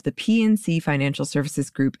mark of the PNC Financial Services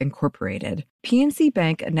Group, Incorporated. PNC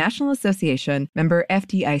Bank, a National Association, member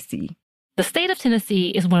FDIC. The state of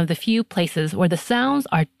Tennessee is one of the few places where the sounds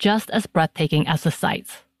are just as breathtaking as the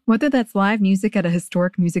sights. Whether that's live music at a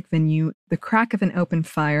historic music venue, the crack of an open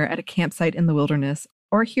fire at a campsite in the wilderness,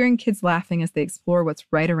 or hearing kids laughing as they explore what's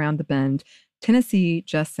right around the bend, Tennessee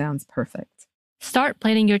just sounds perfect. Start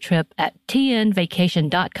planning your trip at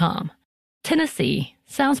tnvacation.com. Tennessee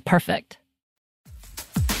sounds perfect.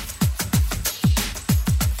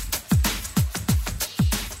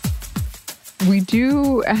 We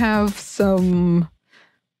do have some,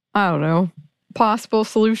 I don't know, possible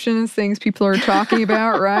solutions, things people are talking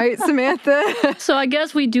about, right, Samantha? So I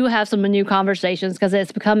guess we do have some new conversations because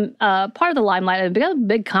it's become part of the limelight and become a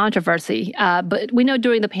big controversy. But we know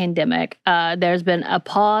during the pandemic, there's been a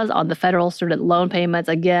pause on the federal student loan payments.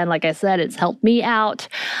 Again, like I said, it's helped me out.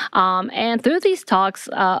 And through these talks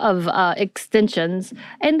of extensions,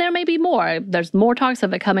 and there may be more, there's more talks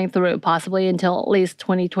of it coming through, possibly until at least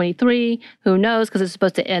 2023. Who knows, because it's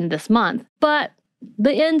supposed to end this month. But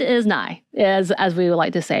the end is nigh, as we would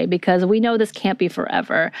like to say, because we know this can't be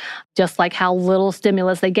forever. Just like how little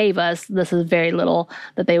stimulus they gave us, this is very little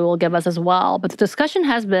that they will give us as well. But the discussion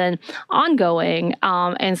has been ongoing,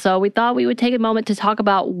 and so we thought we would take a moment to talk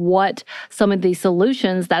about what some of these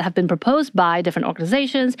solutions that have been proposed by different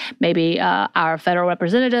organizations, maybe our federal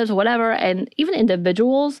representatives, whatever, and even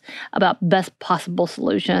individuals about best possible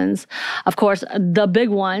solutions. Of course, the big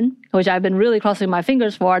one, which I've been really crossing my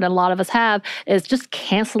fingers for, and a lot of us have, is just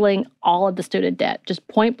canceling all of the student debt, just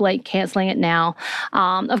point blank canceling it now.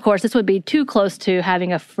 Of course, this would be too close to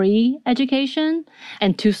having a free education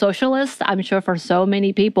and too socialist, I'm sure, for so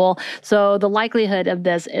many people. So the likelihood of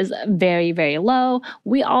this is very, very low.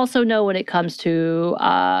 We also know when it comes to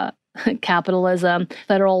capitalism,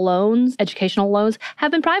 federal loans, educational loans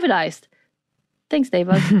have been privatized. Thanks,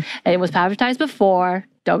 David. It was privatized before.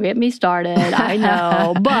 Don't get me started, I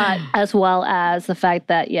know. But as well as the fact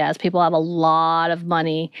that, yes, people have a lot of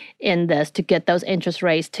money in this to get those interest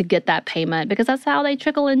rates, to get that payment, because that's how they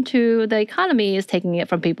trickle into the economy, is taking it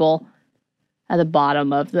from people at the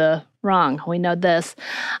bottom of the rung. We know this.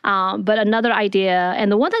 But another idea,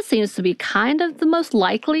 and the one that seems to be kind of the most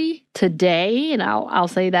likely today, and I'll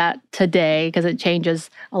say that today because it changes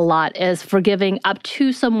a lot, is forgiving up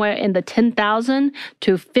to somewhere in the 10,000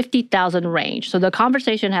 to 50,000 range. So the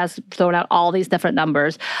conversation has thrown out all these different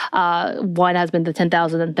numbers. One has been the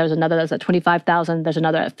 10,000, there's another that's at 25,000, there's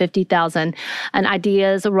another at 50,000. And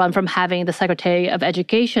ideas run from having the Secretary of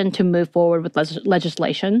Education to move forward with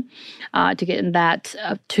legislation to get in that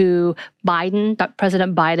to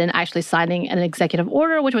President Biden actually signing an executive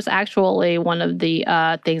order, which was actually one of the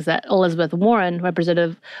things that Elizabeth Warren,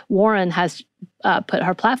 Representative Warren, has put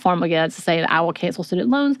her platform against, saying I will cancel student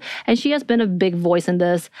loans. And she has been a big voice in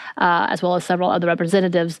this, as well as several other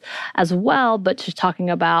representatives as well. But she's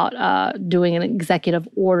talking about doing an executive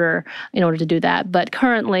order in order to do that. But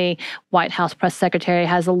currently, White House press secretary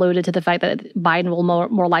has alluded to the fact that Biden will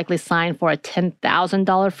more likely sign for a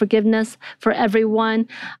 $10,000 forgiveness for everyone,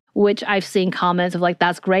 which I've seen comments of like,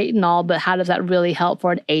 that's great and all, but how does that really help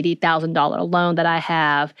for an $80,000 loan that I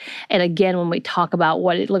have? And again, when we talk about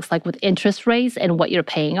what it looks like with interest rates and what you're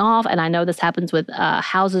paying off, and I know this happens with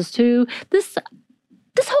houses too, this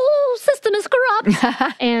whole system is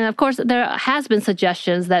corrupt. And of course, there has been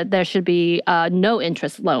suggestions that there should be no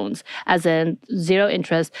interest loans, as in zero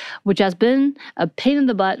interest, which has been a pain in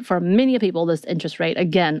the butt for many people, this interest rate.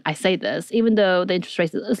 Again, I say this, even though the interest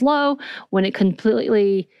rate is low, when it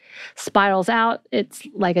completely spirals out, it's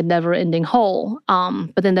like a never-ending hole.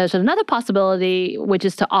 But then there's another possibility, which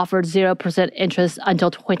is to offer 0% interest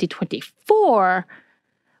until 2024,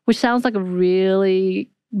 which sounds like a really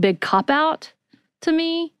big cop-out to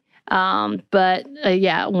me. But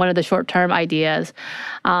one of the short-term ideas.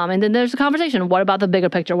 And then there's a conversation. What about the bigger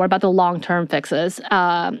picture? What about the long-term fixes?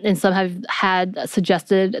 And some have had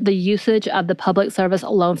suggested the usage of the public service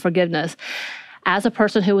loan forgiveness. As a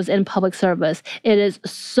person who was in public service, it is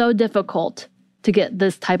so difficult to get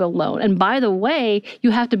this type of loan. And by the way, you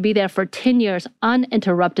have to be there for 10 years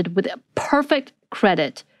uninterrupted with perfect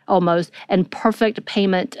credit almost and perfect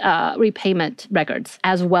repayment records,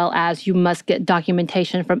 as well as you must get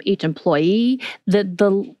documentation from each employee.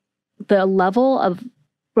 The level of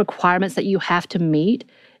requirements that you have to meet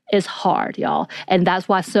is hard, y'all. And that's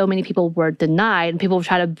why so many people were denied. And people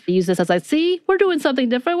try to use this as like, see, we're doing something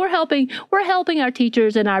different. We're helping our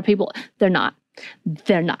teachers and our people. They're not.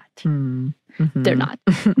 They're not. Mm-hmm. They're not.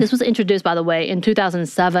 This was introduced, by the way, in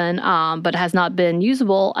 2007, but has not been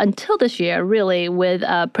usable until this year, really, with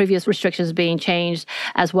previous restrictions being changed,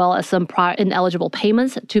 as well as some prior ineligible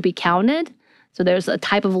payments to be counted. So there's a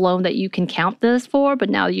type of loan that you can count this for, but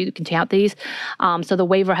now you can count these. So the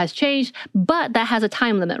waiver has changed, but that has a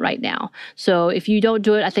time limit right now. So if you don't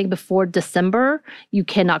do it, I think before December, you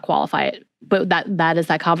cannot qualify it. But that is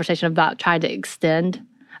that conversation about trying to extend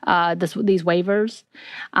these waivers.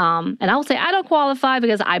 And I will say I don't qualify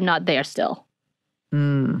because I'm not there still.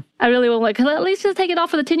 I really will can I at least just take it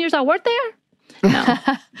off for the 10 years I worked there? No.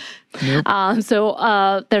 Nope.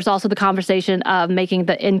 So there's also the conversation of making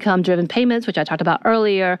the income-driven payments, which I talked about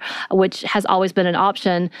earlier, which has always been an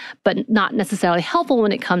option, but not necessarily helpful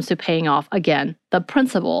when it comes to paying off, again, the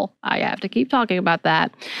principal. I have to keep talking about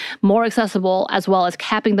that. More accessible, as well as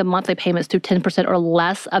capping the monthly payments to 10% or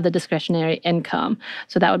less of the discretionary income.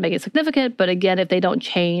 So that would make it significant. But again, if they don't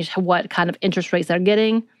change what kind of interest rates they're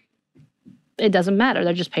getting, it doesn't matter.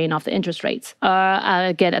 They're just paying off the interest rates.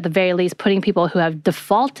 Again, at the very least, putting people who have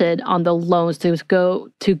defaulted on the loans to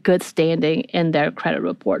go to good standing in their credit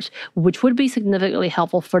reports, which would be significantly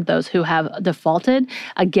helpful for those who have defaulted.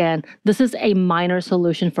 Again, this is a minor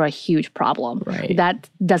solution for a huge problem. Right. That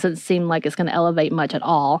doesn't seem like it's going to elevate much at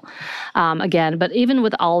all. Again, but even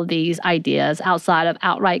with all of these ideas, outside of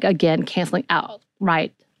outright, again, canceling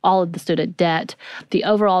outright all of the student debt, the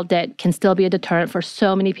overall debt can still be a deterrent for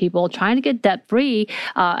so many people trying to get debt-free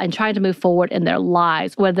and trying to move forward in their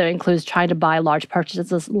lives, whether it includes trying to buy large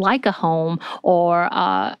purchases like a home or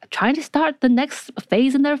trying to start the next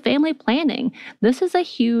phase in their family planning. This is a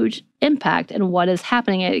huge impact in what is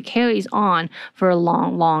happening, and it carries on for a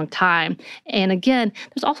long, long time. And again,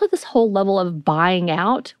 there's also this whole level of buying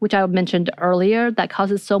out, which I mentioned earlier, that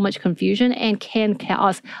causes so much confusion and can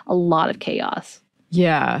cause a lot of chaos.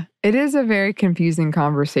 Yeah, it is a very confusing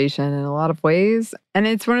conversation in a lot of ways. And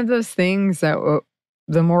it's one of those things that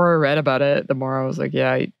the more I read about it, the more I was like,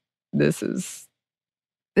 yeah, this is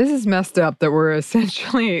messed up that we're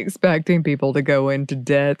essentially expecting people to go into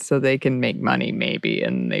debt so they can make money maybe,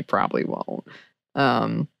 and they probably won't.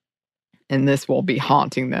 And this will be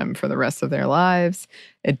haunting them for the rest of their lives.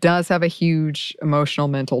 It does have a huge emotional,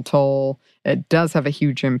 mental toll. It does have a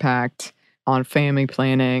huge impact on family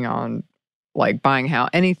planning, on like buying a house,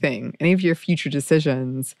 anything, any of your future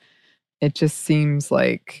decisions. It just seems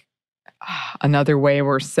like another way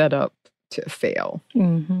we're set up to fail.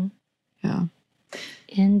 Mm-hmm. Yeah.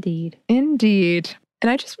 Indeed. Indeed.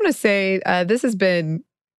 And I just want to say this has been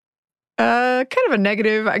kind of a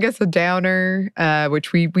negative, I guess a downer,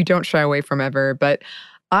 which we don't shy away from ever. But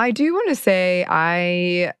I do want to say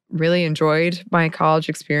I really enjoyed my college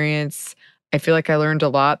experience. I feel like I learned a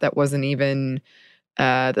lot that wasn't even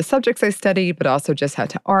the subjects I studied, but also just had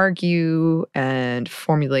to argue and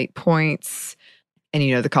formulate points.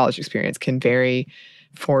 And, the college experience can vary.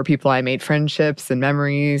 For people, I made friendships and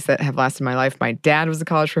memories that have lasted my life. My dad was a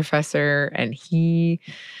college professor, and he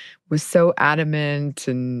was so adamant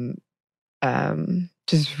and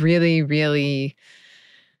just really, really,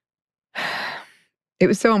 it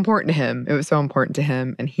was so important to him. It was so important to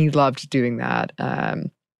him, and he loved doing that.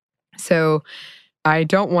 So I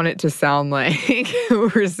don't want it to sound like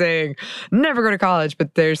we're saying, never go to college,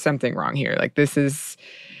 but there's something wrong here. Like this is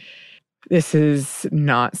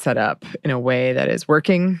not set up in a way that is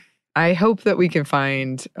working. I hope that we can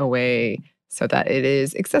find a way so that it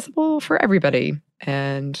is accessible for everybody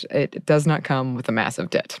and it does not come with a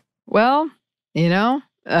massive debt. Well,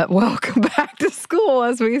 welcome back to school,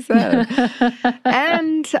 as we said.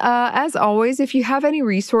 And as always, if you have any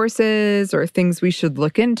resources or things we should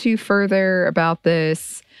look into further about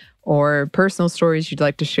this, or personal stories you'd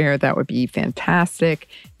like to share, that would be fantastic.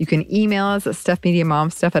 You can email us at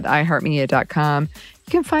stuffmediamomstuff@iheartmedia.com.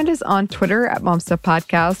 You can find us on Twitter at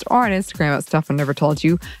momstuffpodcast or on Instagram at Stuff I Never Told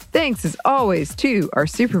You. Thanks, as always, to our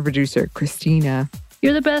super producer, Christina.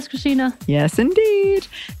 You're the best, Christina. Yes, indeed.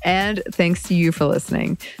 And thanks to you for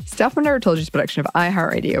listening. Stuff I Never Told You is a production of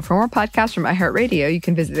iHeartRadio. For more podcasts from iHeartRadio, you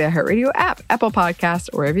can visit the iHeartRadio app, Apple Podcasts,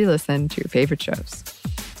 or wherever you listen to your favorite shows.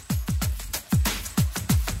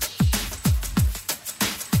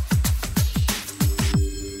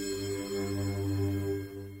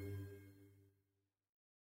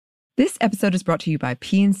 This episode is brought to you by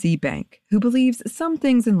PNC Bank, who believes some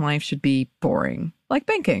things in life should be boring, like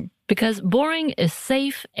banking. Because boring is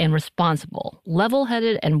safe and responsible,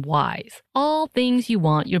 level-headed and wise. All things you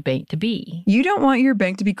want your bank to be. You don't want your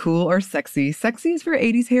bank to be cool or sexy. Sexy is for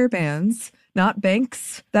 80s hair bands, not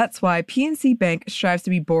banks. That's why PNC Bank strives to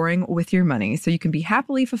be boring with your money so you can be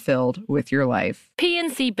happily fulfilled with your life.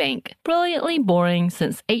 PNC Bank, brilliantly boring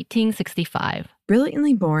since 1865.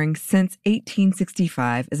 Brilliantly Boring Since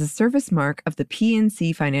 1865 is a service mark of the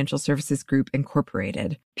PNC Financial Services Group,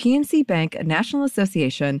 Incorporated. PNC Bank, a National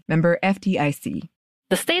Association, member FDIC.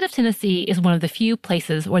 The state of Tennessee is one of the few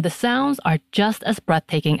places where the sounds are just as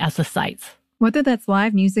breathtaking as the sights. Whether that's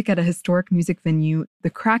live music at a historic music venue, the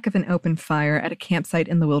crack of an open fire at a campsite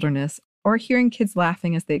in the wilderness, or hearing kids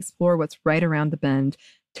laughing as they explore what's right around the bend,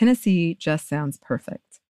 Tennessee just sounds perfect.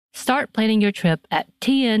 Start planning your trip at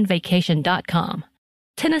tnvacation.com.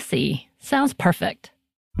 Tennessee sounds perfect.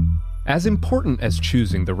 As important as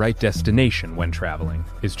choosing the right destination when traveling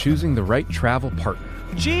is choosing the right travel partner.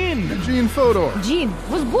 Gene Fodor. Gene,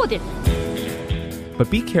 was good.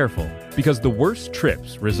 But be careful, because the worst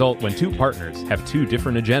trips result when two partners have two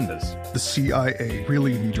different agendas. The CIA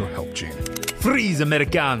really need your help, Gene. Freeze,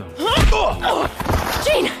 Americano.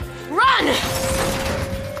 Gene, run!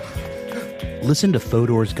 Listen to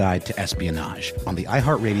Fodor's Guide to Espionage on the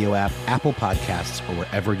iHeartRadio app, Apple Podcasts, or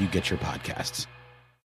wherever you get your podcasts.